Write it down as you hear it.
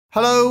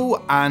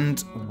Hello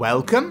and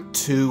welcome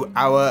to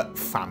our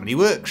family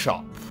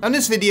workshop. In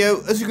this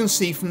video, as you can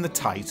see from the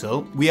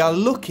title, we are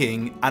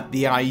looking at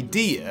the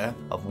idea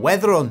of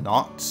whether or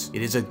not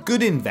it is a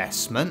good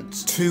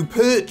investment to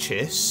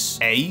purchase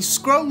a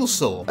scroll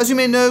saw. As you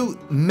may know,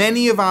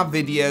 many of our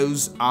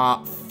videos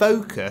are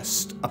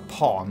focused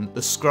upon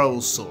the scroll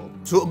saw.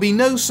 So it'll be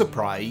no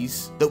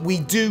surprise that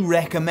we do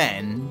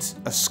recommend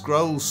a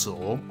scroll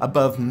saw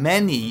above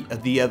many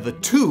of the other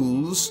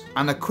tools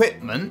and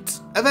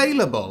equipment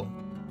available.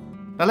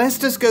 Now let's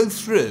just go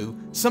through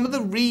some of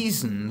the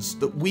reasons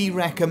that we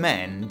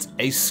recommend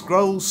a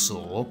scroll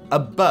saw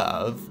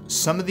above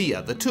some of the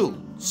other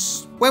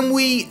tools. When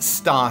we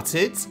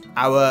started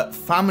our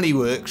family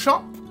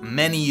workshop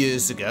many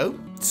years ago,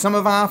 some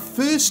of our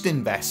first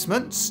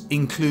investments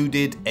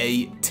included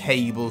a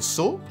table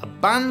saw, a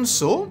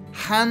bandsaw,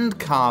 hand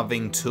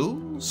carving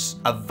tools,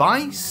 a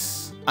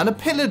vise, and a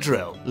pillar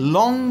drill,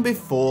 long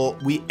before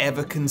we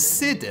ever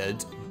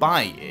considered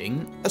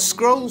buying a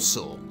scroll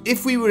saw.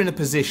 If we were in a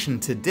position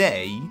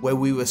today where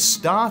we were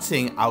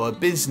starting our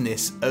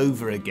business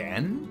over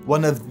again,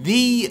 one of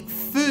the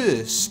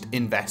first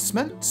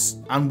investments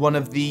and one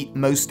of the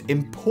most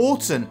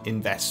important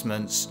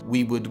investments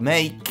we would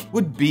make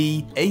would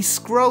be a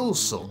scroll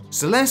saw.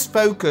 So let's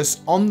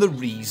focus on the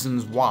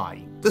reasons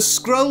why. The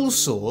scroll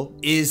saw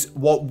is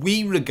what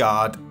we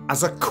regard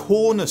as a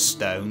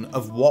cornerstone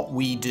of what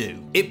we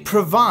do. It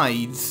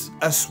provides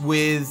us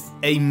with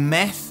a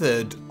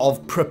method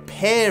of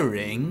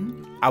preparing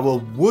our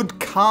wood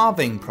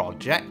carving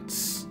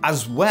projects,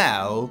 as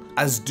well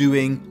as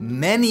doing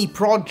many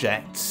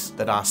projects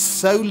that are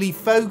solely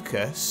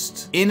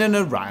focused in and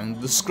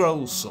around the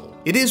scroll saw.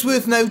 It is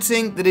worth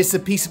noting that it's a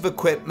piece of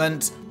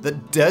equipment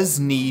that does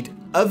need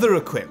other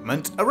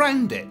equipment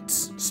around it.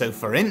 So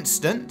for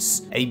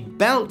instance, a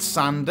belt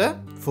sander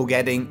for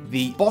getting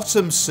the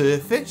bottom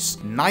surface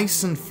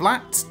nice and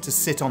flat to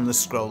sit on the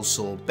scroll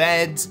saw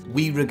bed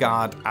we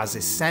regard as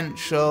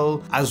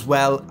essential, as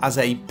well as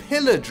a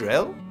pillar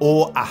drill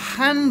or a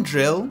hand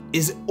drill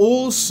is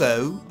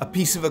also a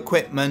piece of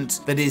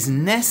equipment that is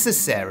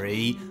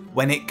necessary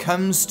when it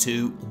comes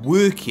to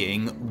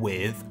working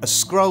with a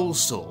scroll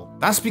saw.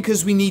 That's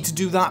because we need to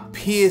do that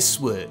pierce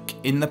work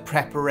in the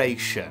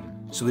preparation.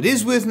 So it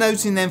is worth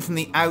noting then from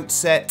the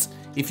outset,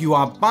 if you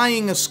are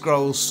buying a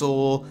scroll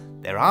saw,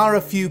 there are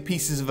a few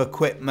pieces of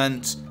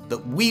equipment that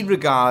we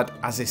regard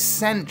as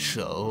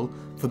essential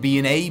for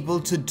being able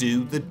to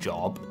do the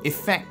job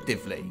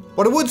effectively.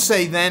 What I would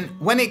say then,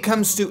 when it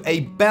comes to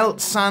a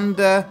belt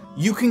sander,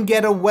 you can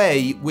get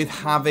away with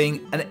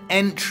having an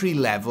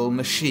entry-level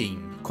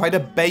machine, quite a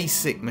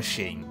basic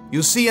machine.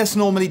 You'll see us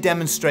normally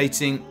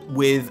demonstrating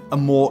with a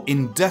more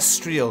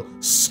industrial,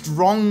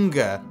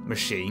 stronger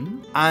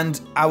machine, and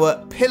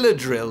our pillar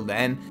drill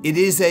then, it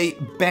is a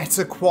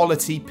better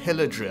quality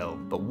pillar drill.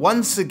 But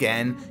once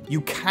again,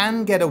 you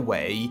can get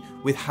away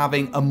with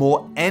having a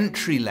more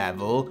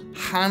entry-level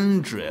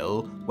hand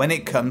drill when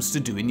it comes to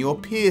doing your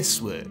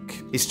pierce work.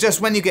 It's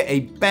just when you get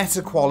a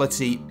better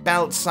quality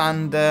belt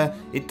sander,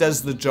 it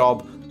does the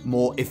job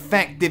more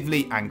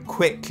effectively and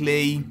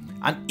quickly.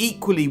 And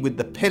equally with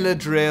the pillar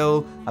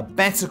drill, a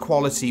better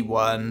quality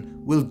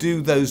one will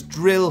do those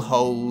drill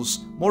holes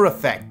more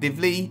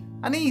effectively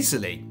and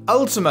easily.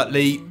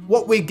 Ultimately,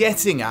 what we're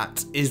getting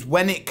at is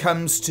when it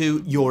comes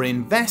to your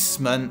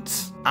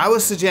investment, our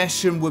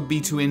suggestion would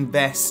be to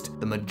invest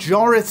the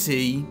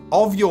majority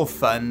of your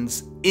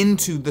funds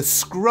into the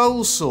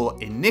scroll saw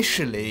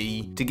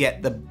initially to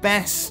get the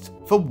best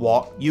for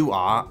what you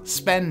are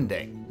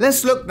spending.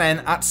 Let's look then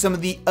at some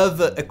of the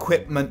other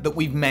equipment that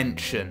we've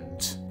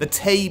mentioned. The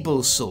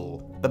table saw,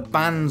 the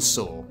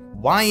bandsaw.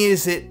 Why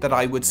is it that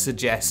I would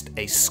suggest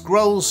a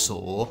scroll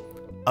saw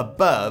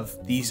above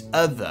these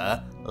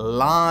other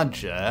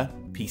larger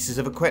pieces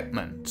of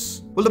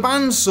equipment? Well, the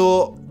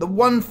bandsaw, the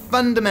one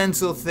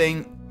fundamental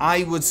thing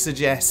I would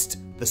suggest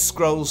the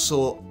scroll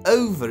saw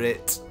over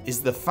it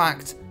is the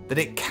fact that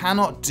it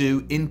cannot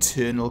do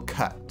internal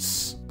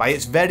cuts. By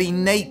its very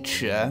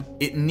nature,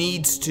 it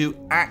needs to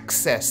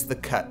access the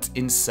cut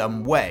in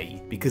some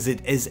way because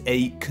it is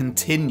a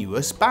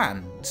continuous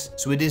band.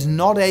 So it is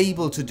not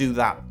able to do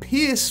that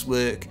pierce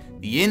work,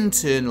 the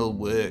internal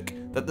work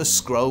that the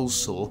scroll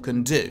saw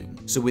can do.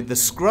 So with the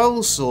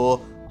scroll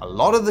saw, a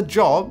lot of the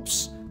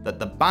jobs that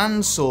the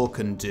bandsaw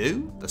can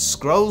do, the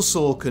scroll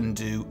saw can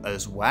do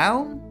as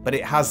well, but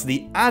it has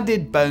the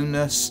added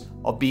bonus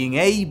of being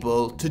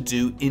able to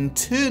do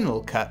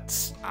internal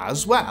cuts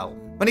as well.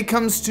 When it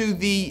comes to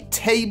the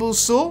table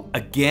saw,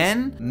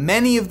 again,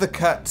 many of the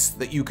cuts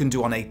that you can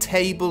do on a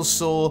table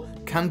saw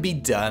can be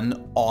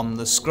done on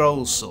the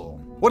scroll saw.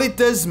 What it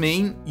does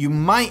mean, you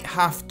might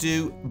have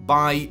to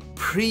buy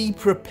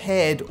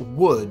pre-prepared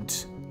wood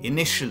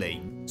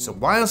initially. So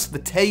whilst the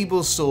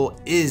table saw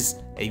is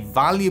a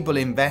valuable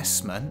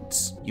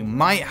investment, you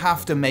might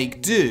have to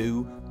make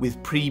do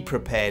with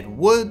pre-prepared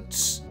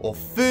woods, or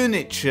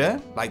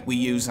furniture like we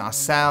use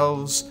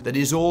ourselves that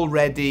is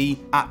already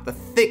at the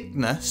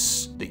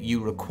thickness that you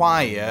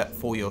require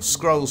for your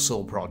scroll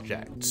saw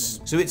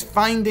projects. So it's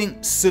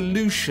finding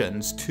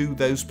solutions to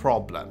those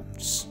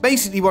problems.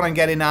 Basically what I'm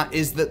getting at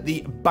is that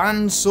the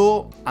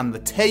bandsaw and the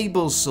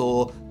table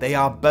saw, they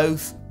are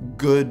both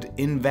good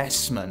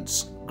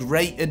investments,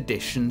 great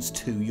additions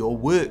to your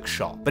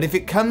workshop. But if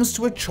it comes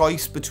to a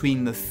choice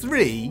between the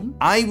three,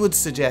 I would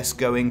suggest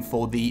going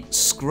for the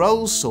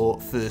scroll saw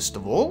first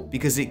of all,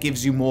 because it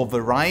gives you more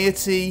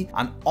variety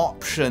and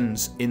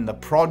options in the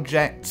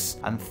projects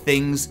and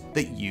things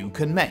that you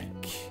can make.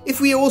 If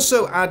we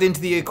also add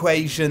into the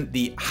equation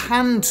the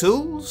hand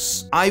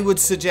tools, I would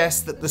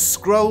suggest that the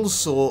scroll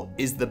saw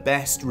is the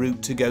best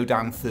route to go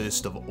down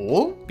first of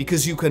all,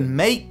 because you can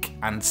make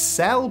and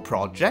sell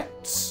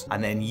projects,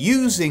 and then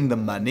using the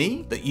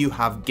money that you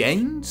have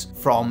gained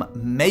from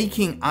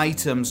making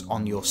items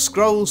on your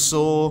scroll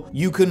saw,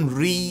 you can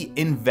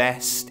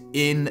reinvest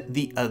in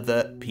the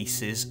other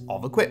pieces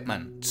of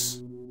equipment.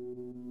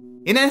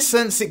 In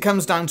essence, it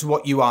comes down to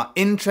what you are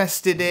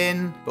interested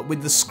in, but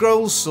with the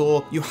scroll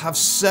saw, you have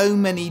so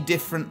many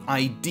different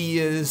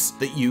ideas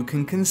that you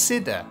can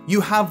consider. You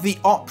have the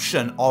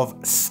option of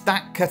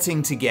stack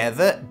cutting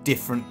together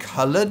different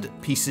coloured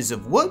pieces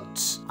of wood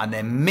and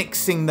then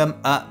mixing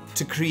them up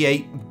to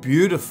create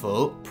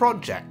beautiful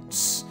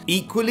projects.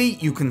 Equally,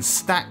 you can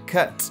stack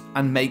cut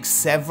and make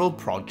several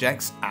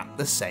projects at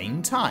the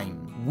same time.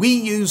 We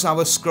use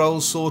our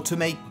scroll saw to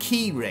make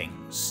key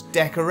rings,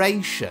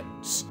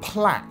 decorations,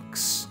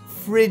 plaques,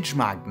 fridge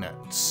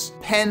magnets,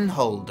 pen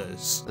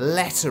holders,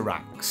 letter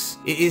racks.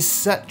 It is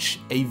such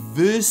a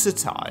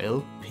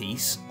versatile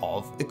piece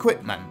of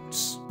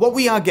equipment. What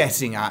we are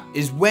getting at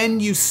is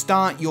when you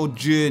start your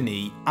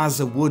journey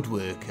as a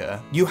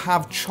woodworker, you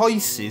have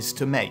choices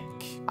to make,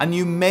 and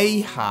you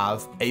may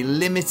have a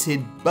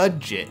limited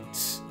budget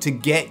to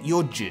get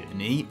your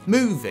journey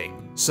moving.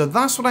 So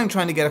that's what I'm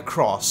trying to get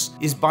across,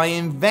 is by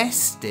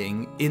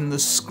investing in the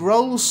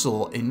scroll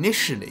saw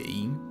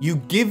initially, you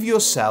give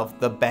yourself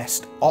the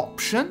best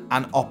option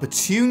and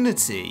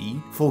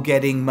opportunity for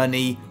getting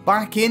money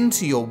back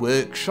into your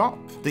workshop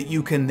that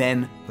you can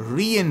then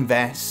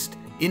reinvest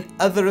in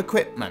other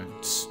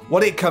equipment.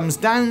 What it comes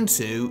down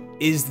to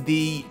is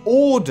the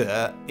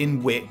order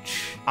in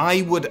which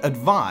I would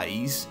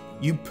advise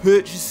you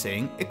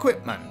purchasing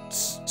equipment.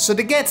 So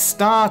to get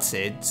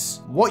started,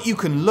 what you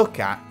can look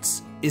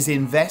at is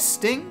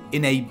investing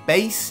in a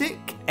basic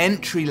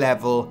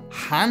entry-level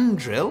hand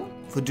drill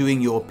for doing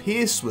your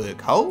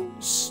piercework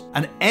holes,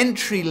 an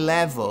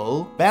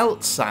entry-level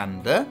belt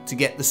sander to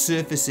get the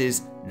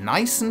surfaces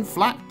nice and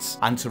flat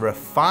and to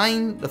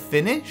refine the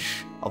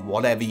finish of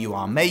whatever you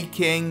are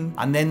making,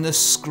 and then the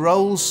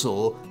scroll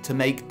saw to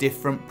make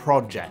different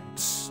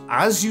projects.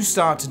 As you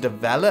start to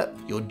develop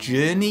your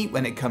journey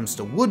when it comes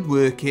to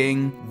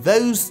woodworking,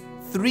 those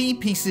three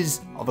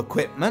pieces of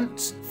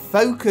equipment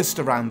focused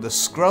around the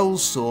scroll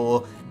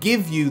saw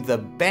give you the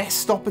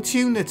best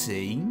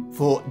opportunity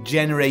for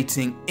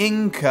generating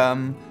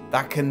income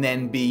that can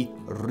then be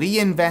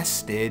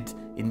reinvested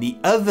in the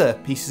other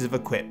pieces of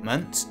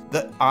equipment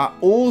that are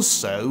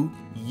also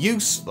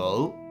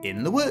useful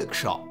in the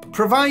workshop.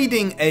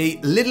 Providing a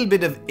little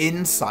bit of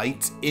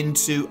insight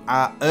into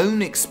our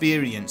own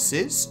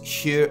experiences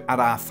here at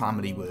our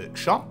family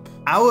workshop,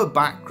 our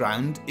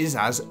background is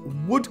as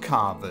wood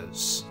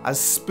carvers, as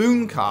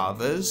spoon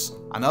carvers,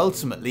 and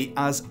ultimately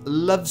as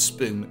love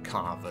spoon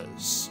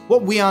carvers.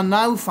 What we are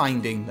now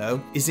finding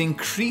though is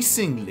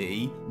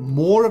increasingly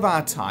more of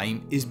our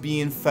time is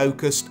being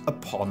focused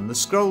upon the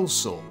scroll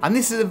saw. And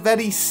this is a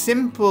very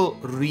simple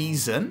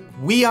reason.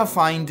 We are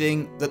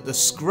finding that the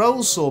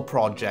scroll saw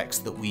projects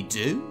that we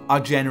do are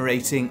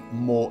generating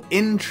more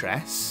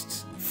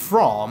interest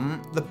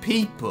from the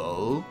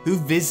people who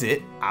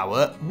visit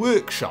our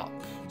workshop.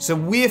 So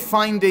we're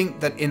finding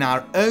that in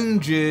our own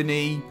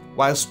journey,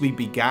 whilst we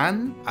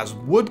began as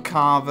wood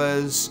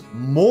carvers,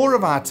 more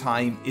of our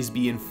time is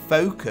being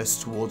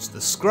focused towards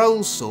the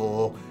scroll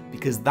saw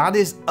because that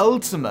is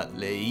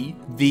ultimately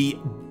the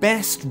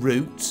best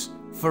route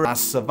for our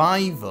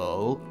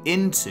survival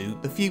into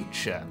the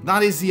future.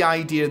 That is the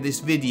idea of this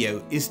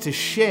video, is to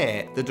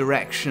share the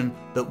direction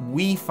that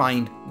we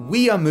find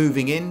we are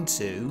moving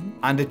into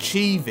and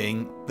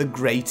achieving the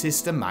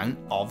greatest amount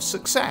of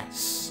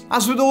success.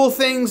 As with all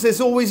things,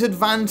 there's always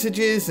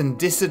advantages and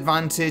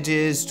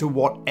disadvantages to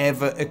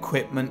whatever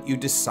equipment you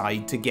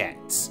decide to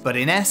get. But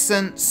in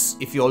essence,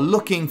 if you're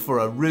looking for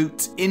a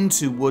route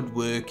into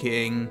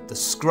woodworking, the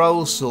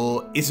scroll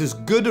saw is as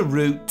good a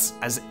route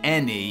as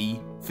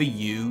any for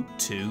you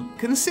to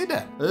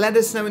consider. Let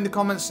us know in the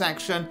comments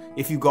section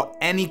if you've got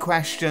any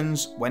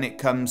questions when it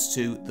comes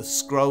to the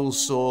scroll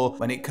saw,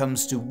 when it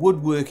comes to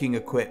woodworking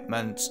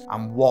equipment,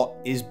 and what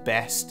is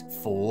best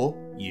for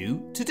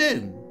you to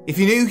do. If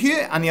you're new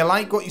here and you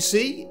like what you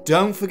see,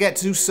 don't forget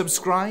to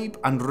subscribe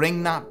and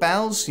ring that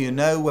bell so you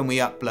know when we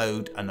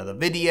upload another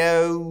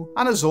video.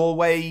 And as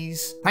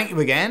always, thank you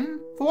again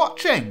for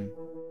watching.